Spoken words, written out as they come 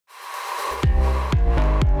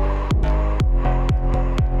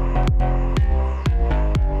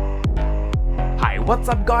What's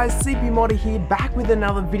up guys, CP Modder here, back with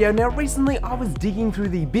another video. Now recently I was digging through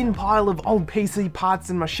the bin pile of old PC parts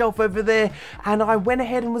in my shelf over there, and I went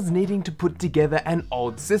ahead and was needing to put together an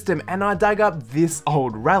old system, and I dug up this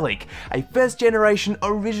old relic, a first generation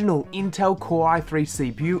original Intel Core i3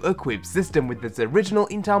 CPU equipped system with its original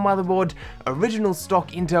Intel motherboard, original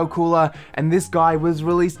stock Intel cooler, and this guy was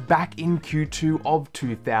released back in Q2 of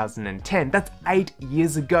 2010. That's 8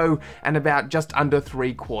 years ago and about just under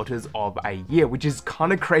 3/4 of a year, which is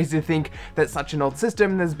kind of crazy to think that such an old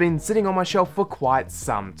system has been sitting on my shelf for quite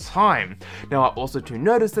some time. Now I also too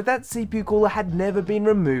noticed that that CPU cooler had never been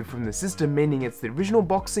removed from the system, meaning it's the original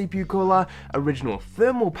box CPU cooler, original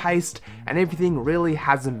thermal paste, and everything really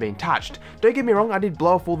hasn't been touched. Don't get me wrong, I did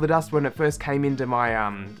blow off all the dust when it first came into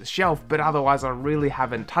my shelf, but otherwise I really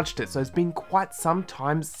haven't touched it, so it's been quite some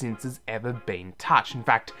time since it's ever been touched. In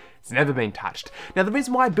fact, it's never been touched. Now the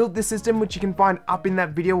reason why I built this system, which you can find up in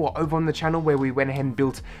that video or over on the channel where we went ahead and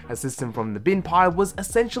built a system from the bin pile, was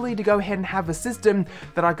essentially to go ahead and have a system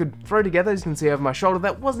that I could throw together, as you can see over my shoulder,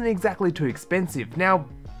 that wasn't exactly too expensive. Now,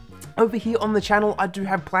 over here on the channel, I do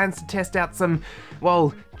have plans to test out some,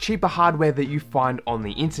 well, cheaper hardware that you find on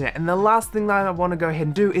the internet, and the last thing that I want to go ahead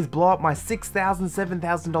and do is blow up my $6,000,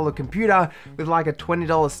 $7,000 computer with like a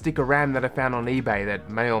 $20 stick of RAM that I found on eBay that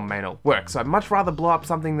may or may not work. So I'd much rather blow up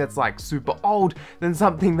something that's like super old than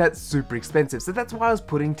something that's super expensive. So that's why I was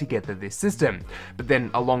putting together this system. But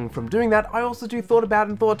then along from doing that, I also thought about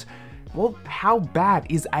it and thought, well, how bad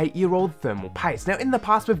is 8-year-old thermal paste? Now in the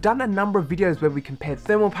past we've done a number of videos where we compared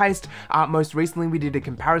thermal paste. Most recently we did a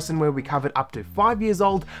comparison where we covered up to 5 years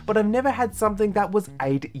old, but I've never had something that was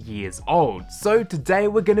 8 years old. So today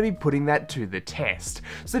we're going to be putting that to the test.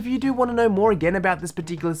 So if you do want to know more again about this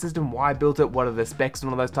particular system, why I built it, what are the specs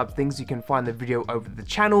and all those types of things, you can find the video over the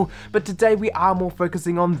channel. But today we are more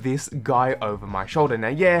focusing on this guy over my shoulder. Now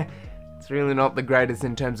yeah, it's really not the greatest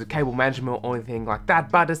in terms of cable management or anything like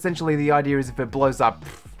that, but essentially the idea is if it blows up,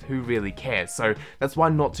 who really cares? So that's why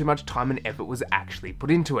not too much time and effort was actually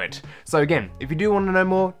put into it. So again, if you do want to know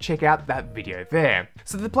more, check out that video there.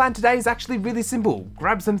 So the plan today is actually really simple.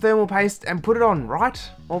 Grab some thermal paste and put it on, right?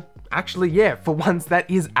 Well, actually, yeah, for once that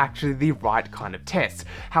is actually the right kind of test.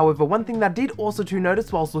 However, one thing that I did also to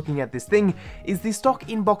notice whilst looking at this thing is the stock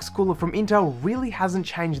inbox cooler from Intel really hasn't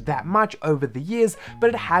changed that much over the years, but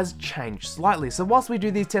it has changed slightly. So whilst we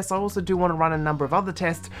do these tests, I also do want to run a number of other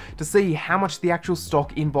tests to see how much the actual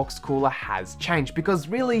stock inbox cooler has changed, because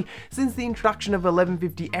really, since the introduction of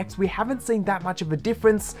 1150X, we haven't seen that much of a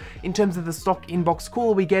difference in terms of the stock inbox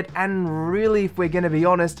cooler we get, and really, if we're going to be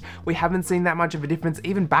honest, we haven't seen that much of a difference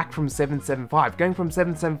even back from 775. Going from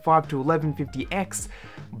 775 to 1150X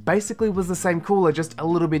basically was the same cooler, just a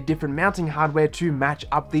little bit different mounting hardware to match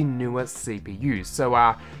up the newer CPUs.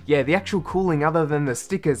 So yeah, the actual cooling other than the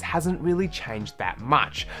stickers hasn't really changed that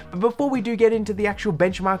much. But before we do get into the actual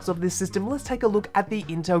benchmarks of this system, let's take a look at the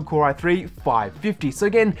Intel Core i3 550. So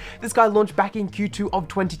again, this guy launched back in Q2 of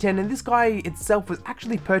 2010, and this guy itself was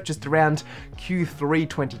actually purchased around Q3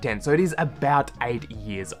 2010, so it is about 8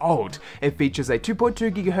 years old. It features a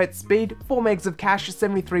 2.2 GHz speed, 4 megs of cache,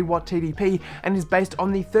 73 watt TDP, and is based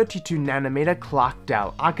on the 32nm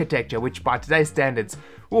Clark-Dell architecture, which by today's standards,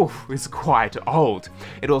 oof, is quite old.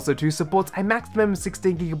 It also too supports a maximum of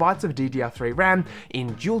 16GB of DDR3 RAM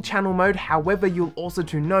in dual channel mode. However, you'll also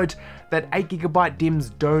to note that 8GB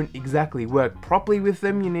DIMMs don't exactly work properly with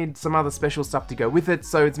them. You need some other special stuff to go with it,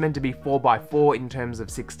 so it's meant to be 4x4 in terms of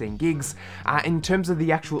 16 gigs. In terms of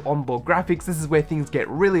the actual onboard graphics, this is where things get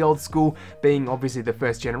really old school, being obviously the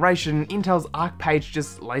first generation. Intel's Arc page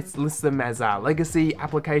just lists them as legacy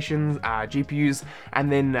applications, GPUs, and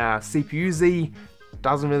then CPU-Z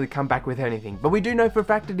doesn't really come back with anything. But we do know for a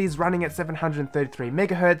fact it is running at 733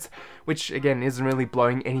 MHz, which again isn't really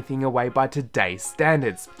blowing anything away by today's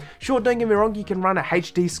standards. Sure, don't get me wrong, you can run a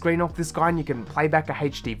HD screen off this guy and you can play back a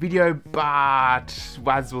HD video, but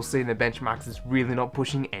as we'll see in the benchmarks, it's really not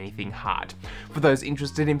pushing anything hard. For those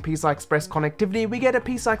interested in PCI Express connectivity, we get a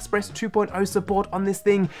PCI Express 2.0 support on this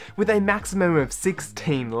thing with a maximum of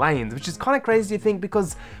 16 lanes, which is kind of crazy to think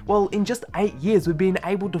because, well, in just 8 years we've been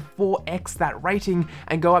able to 4x that rating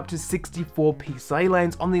and go up to 64 PCIe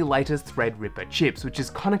lanes on the latest Threadripper chips, which is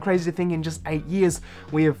kind of crazy to think in just 8 years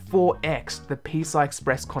we have 4x'd the PCI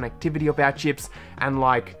Express connectivity of our chips and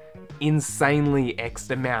like insanely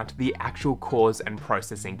x'd amount the actual cores and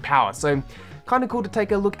processing power. So kind of cool to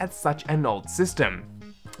take a look at such an old system.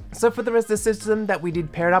 So for the rest of the system that we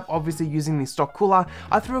did pair it up, obviously using the stock cooler,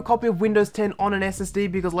 I threw a copy of Windows 10 on an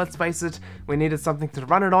SSD because let's face it, we needed something to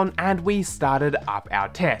run it on, and we started up our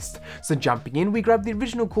test. So jumping in, we grabbed the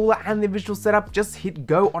original cooler and the original setup, just hit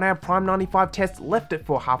go on our Prime 95 test, left it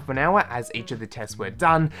for half an hour as each of the tests were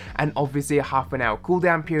done, and obviously a half an hour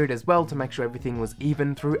cooldown period as well to make sure everything was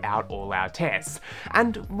even throughout all our tests.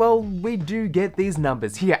 And well, we do get these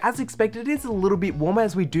numbers here. As expected, it is a little bit warmer,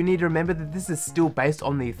 as we do need to remember that this is still based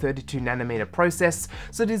on the 32nm process,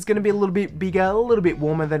 so it is going to be a little bit bigger, a little bit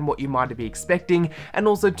warmer than what you might be expecting. And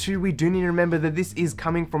also too, we do need to remember that this is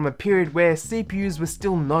coming from a period where CPUs were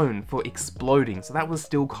still known for exploding, so that was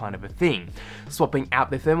still kind of a thing. Swapping out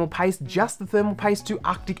the thermal paste, just the thermal paste, to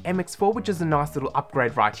Arctic MX4, which is a nice little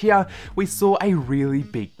upgrade right here, we saw a really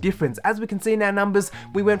big difference. As we can see in our numbers,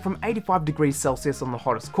 we went from 85 degrees Celsius on the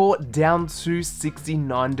hottest core down to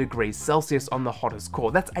 69 degrees Celsius on the hottest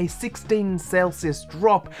core. That's a 16 Celsius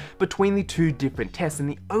drop between the two different tests, and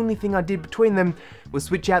the only thing I did between them was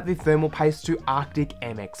switch out the thermal paste to Arctic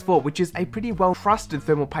MX4, which is a pretty well trusted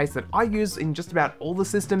thermal paste that I use in just about all the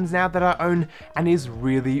systems now that I own, and is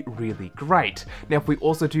really, really great. Now if we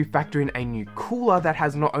also do factor in a new cooler that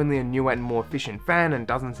has not only a newer and more efficient fan and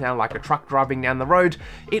doesn't sound like a truck driving down the road,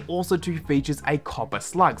 it also too features a copper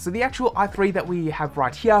slug. So the actual i3 that we have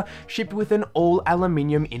right here shipped with an all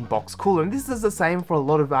aluminium inbox cooler, and this is the same for a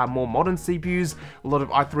lot of more modern CPUs. A lot of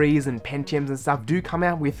i3s and Pentiums and stuff do come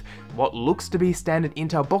out with what looks to be standard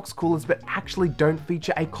Intel box coolers, but actually don't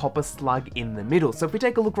feature a copper slug in the middle. So if we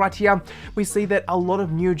take a look right here, we see that a lot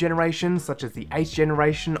of newer generations, such as the 8th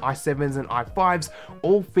generation, i7s and i5s,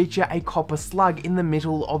 all feature a copper slug in the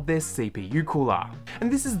middle of their CPU cooler.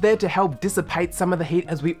 And this is there to help dissipate some of the heat,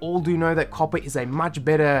 as we all do know that copper is a much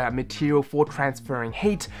better material for transferring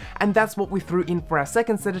heat, and that's what we threw in for our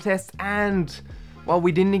second set of tests, and well,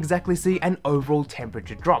 we didn't exactly see an overall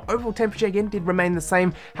temperature drop. Overall temperature again did remain the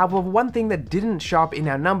same. However, one thing that didn't show up in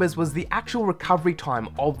our numbers was the actual recovery time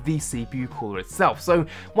of the CPU cooler itself. So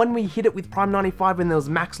when we hit it with Prime 95 and there was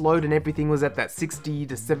max load and everything was at that 60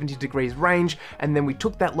 to 70 degrees range, and then we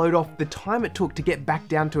took that load off, the time it took to get back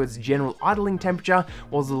down to its general idling temperature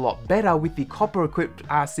was a lot better with the copper equipped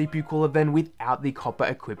CPU cooler than without the copper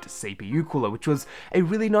equipped CPU cooler, which was a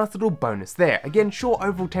really nice little bonus there. Again, sure,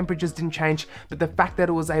 overall temperatures didn't change, but the fact that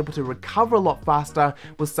it was able to recover a lot faster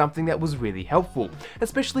was something that was really helpful.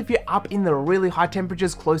 Especially if you're up in the really high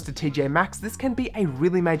temperatures close to TJ Max, this can be a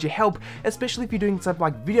really major help, especially if you're doing something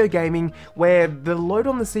like video gaming where the load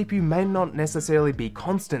on the CPU may not necessarily be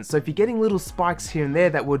constant. So if you're getting little spikes here and there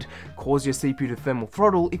that would cause your CPU to thermal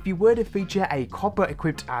throttle, if you were to feature a copper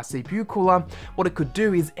equipped CPU cooler, what it could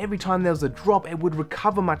do is every time there was a drop, it would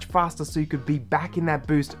recover much faster, so you could be back in that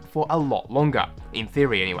boost for a lot longer, in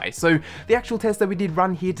theory anyway. So the actual test that we did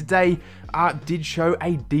run here today did show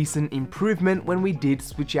a decent improvement when we did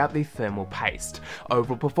switch out the thermal paste.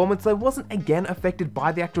 Overall performance though wasn't again affected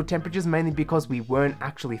by the actual temperatures, mainly because we weren't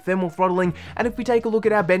actually thermal throttling, and if we take a look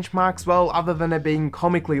at our benchmarks, well, other than it being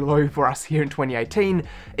comically low for us here in 2018,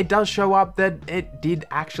 it does show up that it did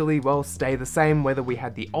actually, well, stay the same whether we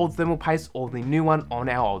had the old thermal paste or the new one on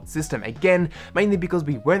our old system. Again, mainly because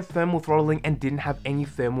we weren't thermal throttling and didn't have any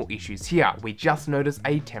thermal issues here. We just noticed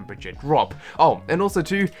a temperature drop. Oh, and also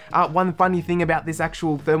too, one funny thing about this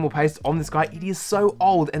actual thermal paste on this guy, it is so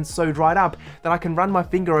old and so dried up that I can run my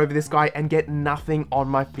finger over this guy and get nothing on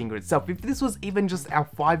my finger itself. If this was even just our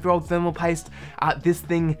 5-year-old thermal paste, this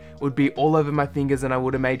thing would be all over my fingers and I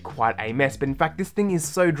would have made quite a mess. But in fact, this thing is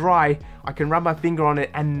so dry, I can rub my finger on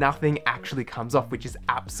it and nothing actually comes off, which is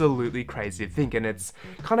absolutely crazy to think. And it's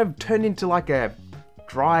kind of turned into like a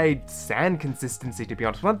dried sand consistency, to be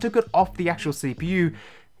honest. When I took it off the actual CPU,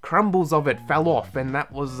 crumbles of it fell off, and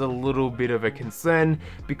that was a little bit of a concern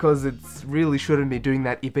because it really shouldn't be doing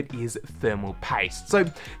that if it is thermal paste. So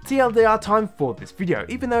TLDR time for this video.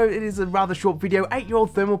 Even though it is a rather short video,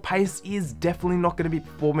 8-year-old thermal paste is definitely not going to be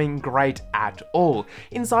performing great at all.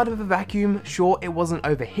 Inside of a vacuum, sure, it wasn't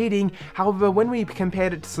overheating. However, when we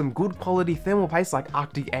compared it to some good quality thermal paste like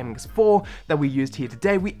Arctic MX4 that we used here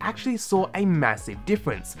today, we actually saw a massive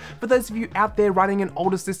difference. For those of you out there running an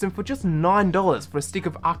older system, for just $9 for a stick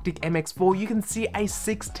of Arctic MX4, you can see a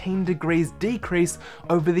 16 degrees decrease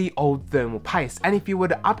over the old thermal paste. And if you were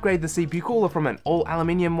to upgrade the CPU cooler from an all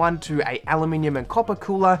aluminium one to a aluminium and copper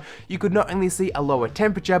cooler, you could not only see a lower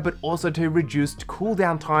temperature, but also to reduced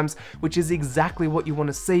cooldown times, which is exactly what you want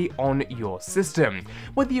to see on your system.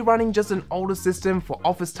 Whether you're running just an older system for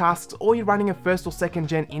office tasks, or you're running a 1st or 2nd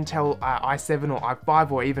gen Intel i7 or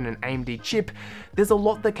i5 or even an AMD chip, there's a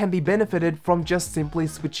lot that can be benefited from just simply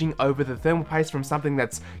switching over the thermal paste from something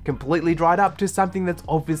that's that's completely dried up to something that's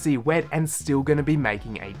obviously wet and still going to be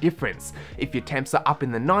making a difference. If your temps are up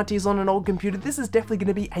in the 90s on an old computer, this is definitely going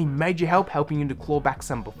to be a major help, helping you to claw back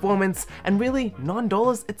some performance, and really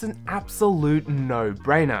 $9, it's an absolute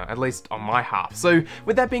no-brainer, at least on my half. So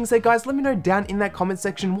with that being said guys, let me know down in that comment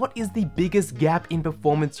section what is the biggest gap in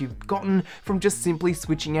performance you've gotten from just simply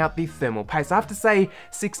switching out the thermal paste. I have to say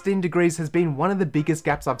 16 degrees has been one of the biggest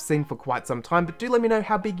gaps I've seen for quite some time, but do let me know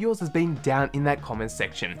how big yours has been down in that comment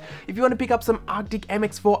section. If you want to pick up some Arctic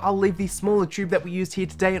MX4, I'll leave the smaller tube that we used here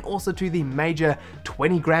today and also to the major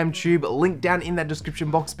 20-gram tube link down in that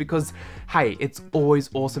description box, because hey, it's always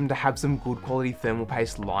awesome to have some good quality thermal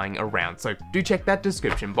paste lying around, so do check that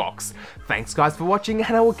description box. Thanks guys for watching,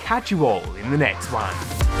 and I will catch you all in the next one.